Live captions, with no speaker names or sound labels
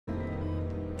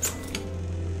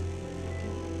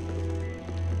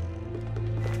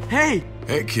Hey!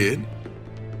 Hey, kid.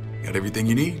 Got everything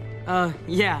you need?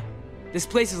 Yeah. This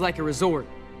place is like a resort.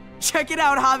 Check it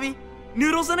out, Javi.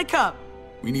 Noodles in a cup.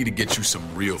 We need to get you some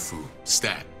real food.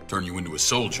 Stat. Turn you into a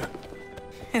soldier.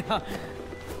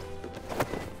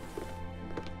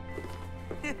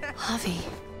 Javi,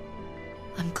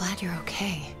 I'm glad you're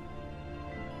okay.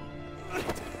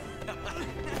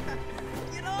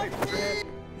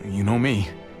 You know me.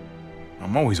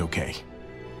 I'm always okay.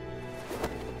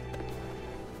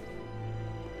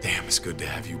 Damn, it's good to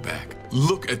have you back.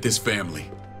 Look at this family.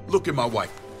 Look at my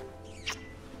wife.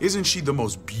 Isn't she the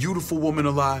most beautiful woman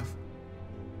alive?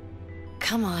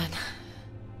 Come on.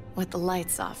 With the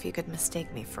lights off, you could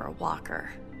mistake me for a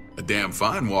walker. A damn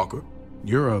fine walker.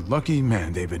 You're a lucky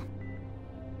man, David.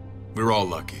 We're all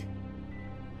lucky.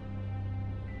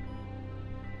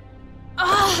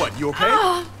 What, you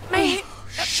okay? My...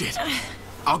 Shit.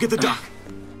 I'll get the doc.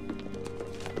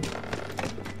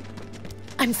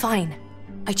 I'm fine.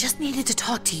 I just needed to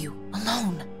talk to you,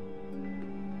 alone.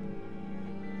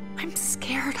 I'm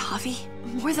scared, Javi.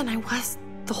 More than I was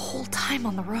the whole time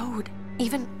on the road.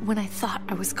 Even when I thought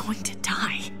I was going to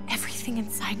die, everything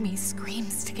inside me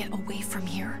screams to get away from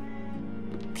here.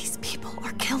 These people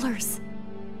are killers.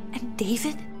 And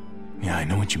David? Yeah, I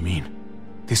know what you mean.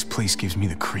 This place gives me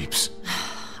the creeps.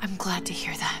 I'm glad to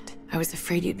hear that. I was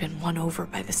afraid you'd been won over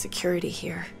by the security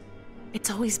here. It's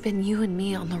always been you and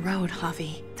me on the road,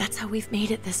 Javi. That's how we've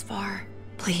made it this far.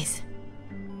 Please,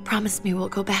 promise me we'll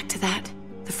go back to that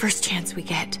the first chance we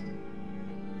get.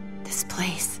 This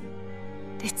place,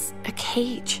 it's a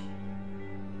cage.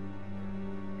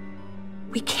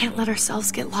 We can't let ourselves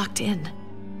get locked in.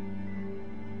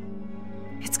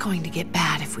 It's going to get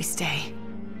bad if we stay.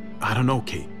 I don't know,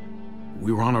 Kate.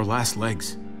 We were on our last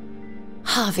legs.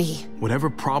 Javi. Whatever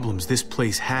problems this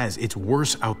place has, it's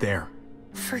worse out there.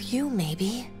 For you,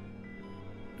 maybe.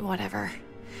 Whatever.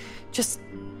 Just,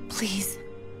 please.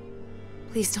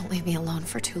 Please don't leave me alone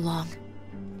for too long.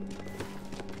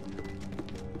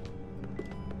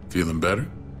 Feeling better?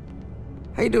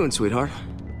 How you doing, sweetheart?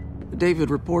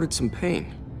 David reported some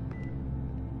pain.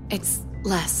 It's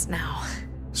less now.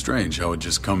 Strange how it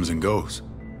just comes and goes.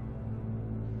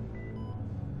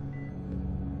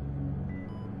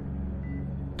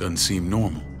 Doesn't seem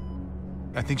normal.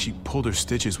 I think she pulled her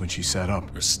stitches when she sat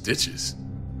up. Her stitches?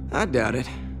 I doubt it.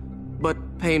 But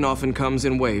pain often comes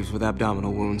in waves with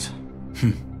abdominal wounds.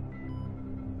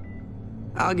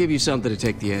 I'll give you something to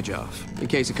take the edge off, in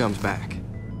case it comes back.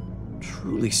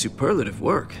 Truly superlative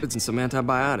work. It's in some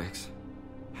antibiotics.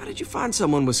 How did you find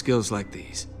someone with skills like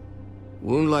these? A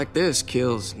wound like this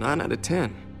kills 9 out of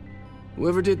 10.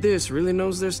 Whoever did this really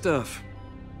knows their stuff.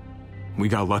 We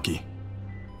got lucky.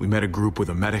 We met a group with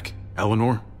a medic,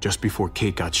 Eleanor, just before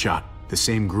Kate got shot. The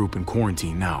same group in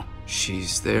quarantine now.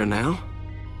 She's there now?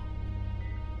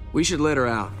 We should let her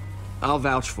out. I'll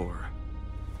vouch for her.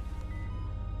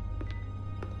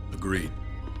 Agreed.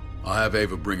 I'll have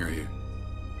Ava bring her here.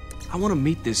 I want to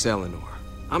meet this Eleanor.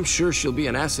 I'm sure she'll be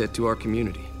an asset to our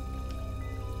community.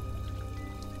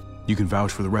 You can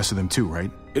vouch for the rest of them too, right?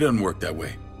 It doesn't work that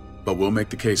way, but we'll make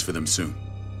the case for them soon.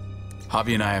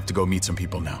 Javi and I have to go meet some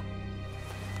people now.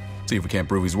 See if we can't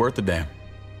prove he's worth the damn.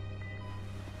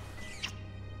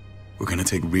 We're gonna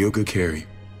take real good care of you.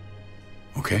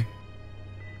 Okay?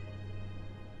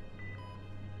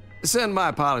 Send my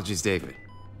apologies, David.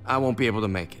 I won't be able to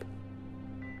make it.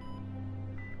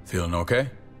 Feeling okay?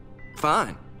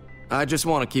 Fine. I just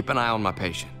want to keep an eye on my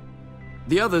patient.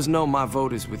 The others know my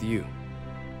vote is with you.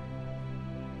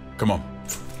 Come on.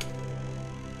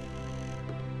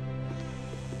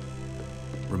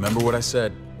 Remember what I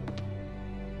said.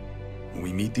 When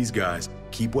we meet these guys,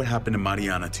 keep what happened to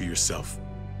Mariana to yourself.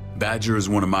 Badger is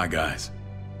one of my guys,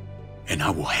 and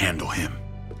I will handle him.